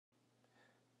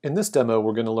In this demo,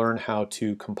 we're going to learn how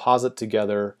to composite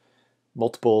together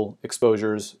multiple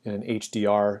exposures in an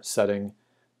HDR setting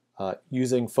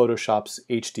using Photoshop's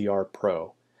HDR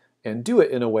Pro, and do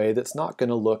it in a way that's not going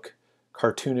to look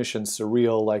cartoonish and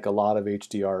surreal like a lot of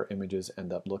HDR images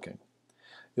end up looking.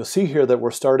 You'll see here that we're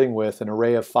starting with an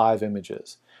array of 5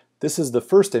 images. This is the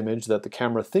first image that the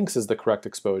camera thinks is the correct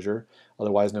exposure,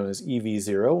 otherwise known as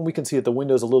EV0, and we can see that the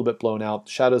window's a little bit blown out,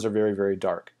 the shadows are very, very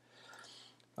dark.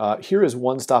 Here is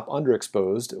one stop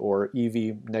underexposed, or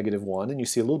EV-1, and you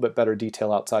see a little bit better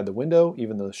detail outside the window,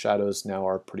 even though the shadows now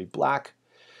are pretty black.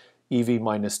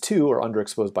 EV-2, or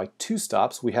underexposed by 2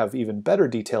 stops, we have even better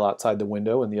detail outside the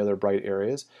window and the other bright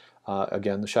areas.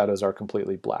 Again, the shadows are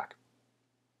completely black.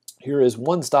 Here is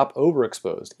one stop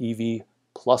overexposed,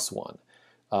 EV+1.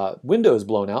 Window is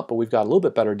blown out, but we've got a little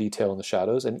bit better detail in the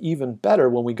shadows, and even better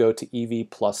when we go to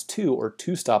EV+2, or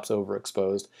 2 stops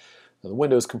overexposed. Now, the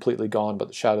window is completely gone, but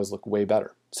the shadows look way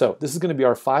better. So this is going to be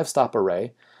our 5-stop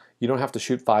array. You don't have to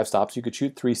shoot 5 stops. You could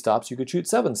shoot 3 stops. You could shoot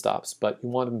 7 stops, but you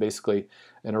want them basically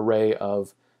an array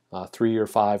of 3 or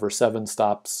 5 or 7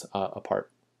 stops apart,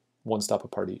 1 stop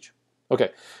apart each. Okay,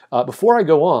 before I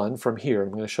go on from here, I'm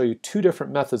going to show you 2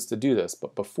 different methods to do this,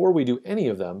 but before we do any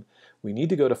of them, we need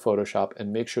to go to Photoshop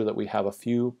and make sure that we have a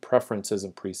few preferences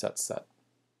and presets set.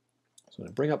 So I'm going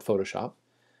to bring up Photoshop.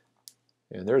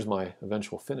 And there's my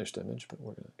eventual finished image, but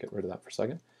we're going to get rid of that for a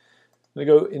second. I'm going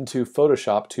to go into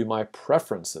Photoshop to my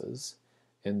preferences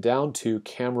and down to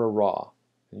Camera Raw.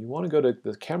 And you want to go to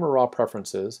the Camera Raw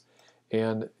preferences,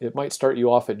 and it might start you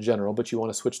off at General, but you want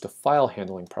to switch to File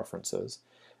Handling Preferences.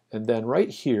 And then right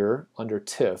here under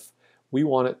TIF, we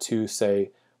want it to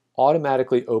say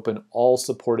automatically open all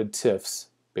supported TIFs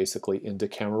basically into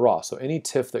Camera Raw. So any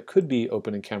TIF that could be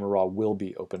open in Camera Raw will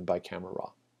be opened by Camera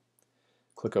Raw.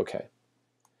 Click OK.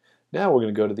 Now we're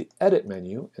going to go to the Edit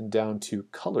menu and down to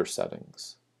Color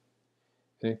Settings.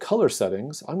 And in Color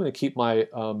Settings, I'm going to keep my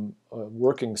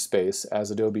working space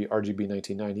as Adobe RGB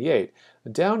 1998.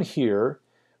 And down here,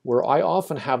 where I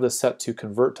often have this set to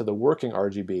convert to the working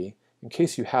RGB, in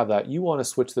case you have that, you want to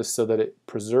switch this so that it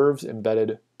preserves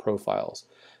embedded profiles.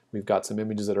 We've got some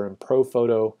images that are in Pro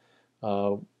Photo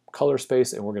color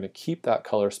space, and we're going to keep that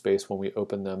color space when we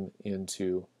open them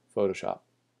into Photoshop.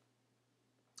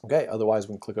 Okay, otherwise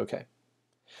we can click OK.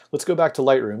 Let's go back to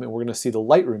Lightroom, and we're going to see the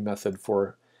Lightroom method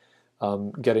for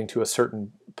getting to a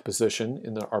certain position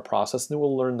in our process, and then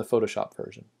we'll learn the Photoshop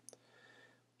version.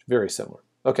 Very similar.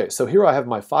 Okay, so here I have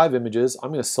my 5 images. I'm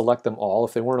going to select them all.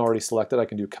 If they weren't already selected, I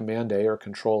can do Command-A or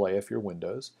Control-A if you're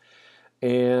Windows.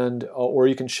 And, or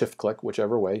you can shift-click,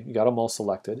 whichever way. You got them all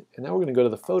selected. And now we're going to go to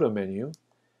the Photo menu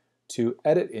to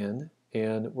Edit In,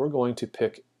 and we're going to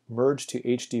pick Merge to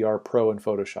HDR Pro in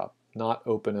Photoshop, not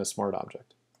open as Smart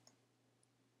Object.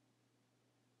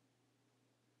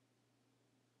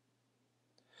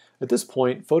 At this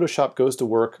point, Photoshop goes to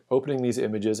work opening these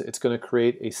images. It's going to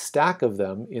create a stack of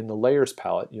them in the Layers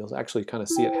palette. You'll actually kind of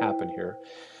see it happen here.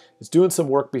 It's doing some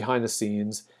work behind the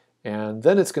scenes, and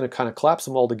then it's going to kind of collapse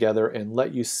them all together and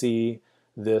let you see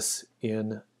this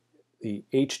in the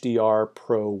HDR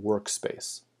Pro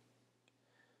workspace.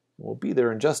 We'll be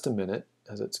there in just a minute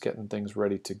as it's getting things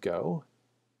ready to go.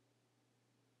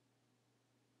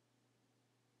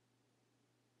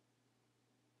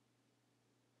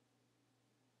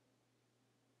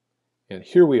 And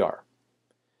here we are.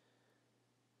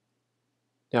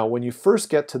 Now, when you first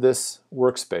get to this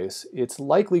workspace, it's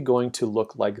likely going to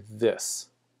look like this.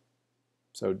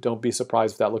 So don't be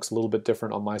surprised if that looks a little bit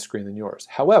different on my screen than yours.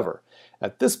 However,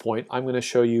 at this point, I'm going to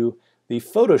show you the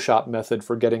Photoshop method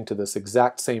for getting to this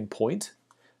exact same point.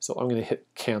 So I'm going to hit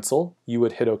Cancel. You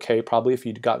would hit OK probably if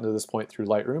you'd gotten to this point through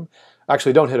Lightroom.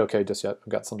 Actually, don't hit OK just yet.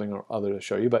 I've got something or other to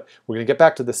show you, but we're going to get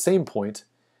back to the same point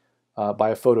by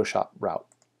a Photoshop route.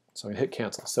 So I'm going to hit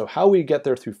Cancel. So how we get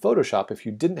there through Photoshop if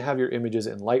you didn't have your images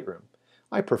in Lightroom.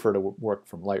 I prefer to work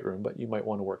from Lightroom, but you might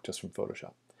want to work just from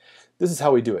Photoshop. This is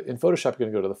how we do it. In Photoshop, you're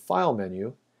going to go to the File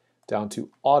menu, down to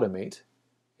Automate,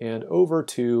 and over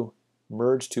to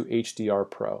Merge to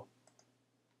HDR Pro.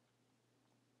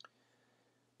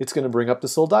 It's going to bring up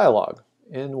this little dialog,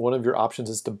 and one of your options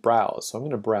is to browse. So I'm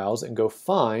going to browse and go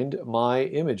find my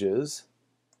images,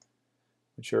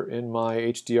 which are in my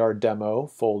HDR demo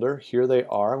folder. Here they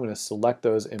are. I'm going to select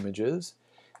those images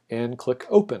and click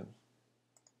Open.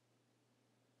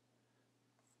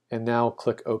 And now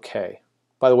click OK.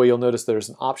 By the way, you'll notice there's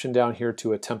an option down here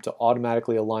to attempt to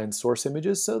automatically align source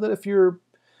images so that if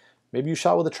maybe you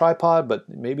shot with a tripod, but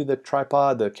maybe the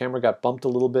camera got bumped a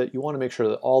little bit, you want to make sure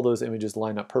that all those images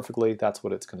line up perfectly. That's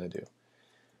what it's going to do.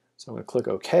 So I'm going to click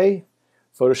OK.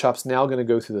 Photoshop's now going to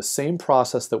go through the same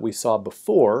process that we saw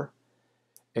before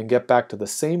and get back to the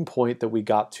same point that we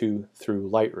got to through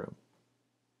Lightroom.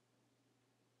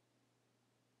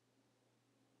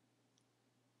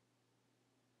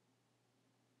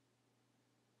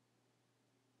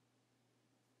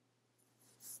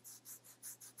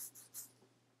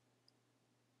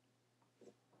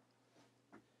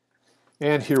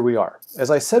 And here we are.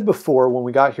 As I said before, when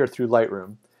we got here through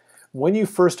Lightroom, when you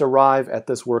first arrive at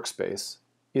this workspace,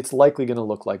 it's likely going to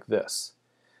look like this.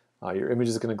 Your image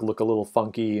is going to look a little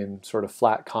funky and sort of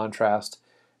flat contrast.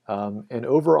 And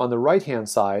over on the right-hand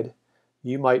side,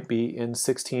 you might be in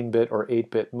 16-bit or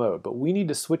 8-bit mode, but we need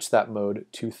to switch that mode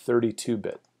to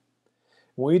 32-bit.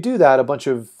 When we do that, a bunch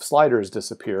of sliders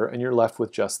disappear, and you're left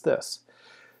with just this.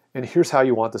 And here's how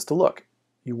you want this to look.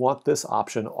 You want this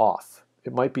option off.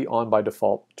 It might be on by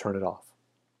default. Turn it off.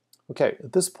 Okay,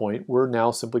 at this point, we're now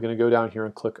simply going to go down here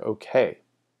and click OK.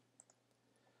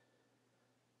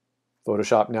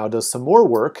 Photoshop now does some more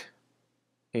work,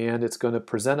 and it's going to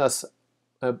present us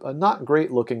a not great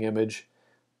looking image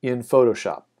in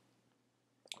Photoshop.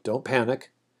 Don't panic.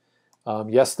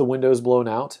 Yes, the window's blown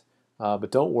out,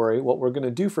 but don't worry. What we're going to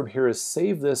do from here is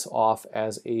save this off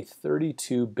as a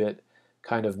 32-bit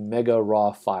kind of mega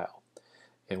raw file.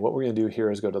 And what we're going to do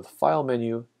here is go to the File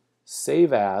menu,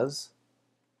 Save As,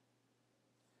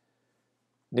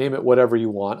 name it whatever you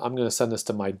want. I'm going to send this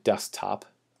to my desktop.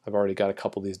 I've already got a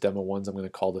couple of these demo ones. I'm going to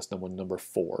call this one number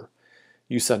 4.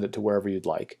 You send it to wherever you'd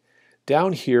like.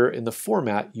 Down here in the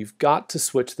format, you've got to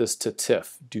switch this to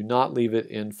TIF. Do not leave it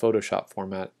in Photoshop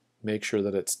format. Make sure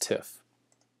that it's TIF.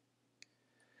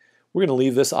 We're going to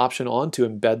leave this option on to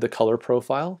embed the color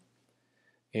profile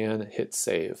and hit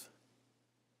Save.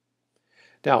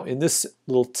 Now, in this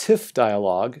little TIF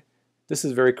dialog, this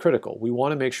is very critical. We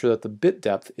want to make sure that the bit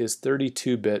depth is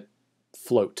 32-bit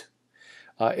float.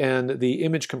 And the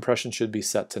image compression should be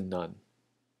set to none.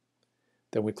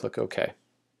 Then we click OK.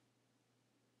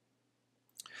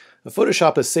 The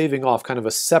Photoshop is saving off kind of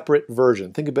a separate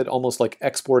version. Think of it almost like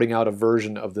exporting out a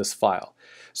version of this file.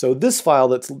 So this file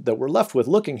that we're left with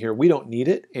looking here, we don't need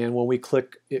it. And when we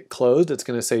click it closed, it's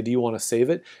going to say, do you want to save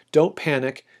it? Don't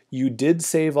panic. You did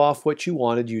save off what you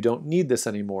wanted. You don't need this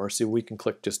anymore. So we can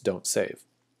click just don't save.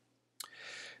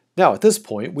 Now at this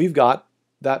point, we've got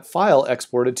that file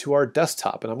exported to our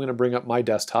desktop. And I'm going to bring up my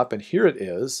desktop, and here it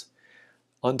is,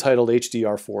 untitled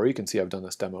HDR4. You can see I've done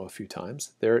this demo a few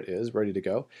times. There it is, ready to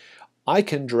go. I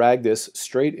can drag this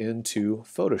straight into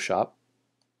Photoshop,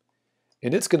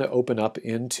 and it's going to open up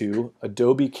into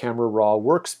Adobe Camera Raw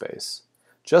workspace,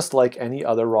 just like any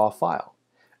other raw file.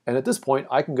 And at this point,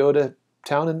 I can go to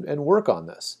town and work on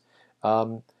this,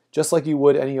 just like you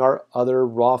would any other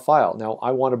raw file. Now,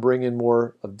 I want to bring in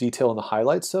more of detail in the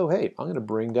highlights, so hey, I'm going to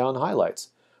bring down highlights.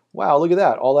 Wow, look at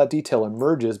that. All that detail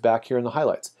emerges back here in the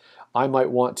highlights. I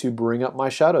might want to bring up my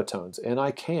shadow tones, and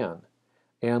I can.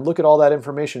 And look at all that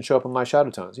information show up in my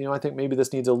shadow tones. You know, I think maybe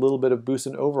this needs a little bit of boost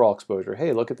in overall exposure.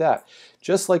 Hey, look at that.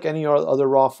 Just like any other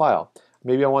raw file.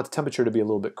 Maybe I want the temperature to be a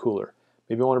little bit cooler.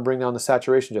 Maybe I want to bring down the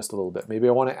saturation just a little bit. Maybe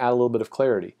I want to add a little bit of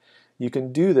clarity. You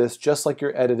can do this just like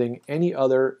you're editing any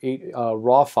other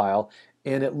raw file,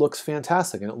 and it looks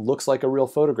fantastic, and it looks like a real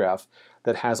photograph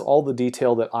that has all the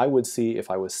detail that I would see if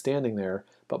I was standing there,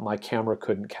 but my camera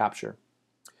couldn't capture.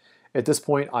 At this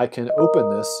point, I can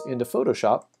open this into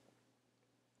Photoshop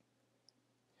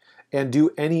and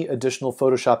do any additional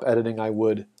Photoshop editing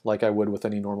like I would with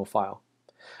any normal file.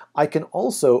 I can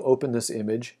also open this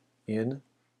image in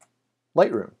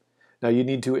Lightroom. Now you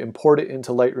need to import it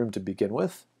into Lightroom to begin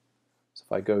with. So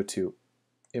if I go to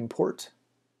Import,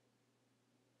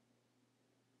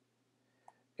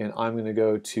 and I'm going to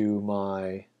go to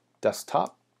my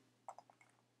desktop.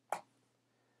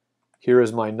 Here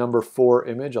is my number 4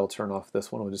 image. I'll turn off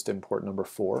this one. We'll just import number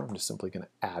 4. I'm just simply going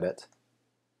to add it.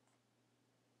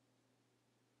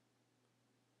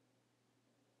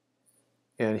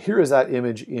 And here is that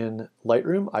image in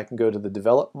Lightroom. I can go to the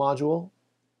Develop module.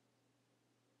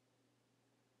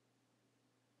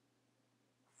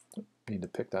 Need to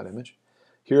pick that image.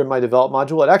 Here in my Develop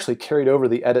module, it actually carried over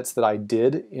the edits that I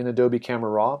did in Adobe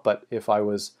Camera Raw, but if I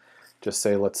was just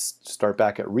say, let's start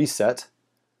back at Reset,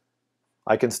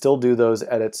 I can still do those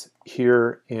edits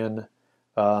here in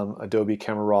Adobe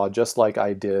Camera Raw just like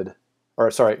I did, or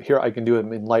sorry, here I can do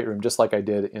them in Lightroom just like I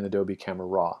did in Adobe Camera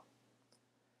Raw.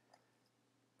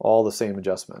 All the same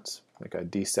adjustments. Like I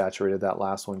desaturated that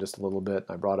last one just a little bit,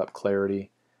 I brought up clarity,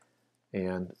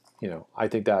 and you know, I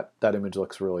think that image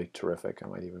looks really terrific. I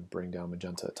might even bring down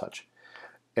magenta a touch.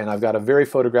 And I've got a very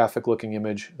photographic looking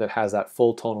image that has that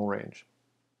full tonal range.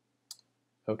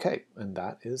 Okay, and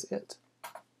that is it.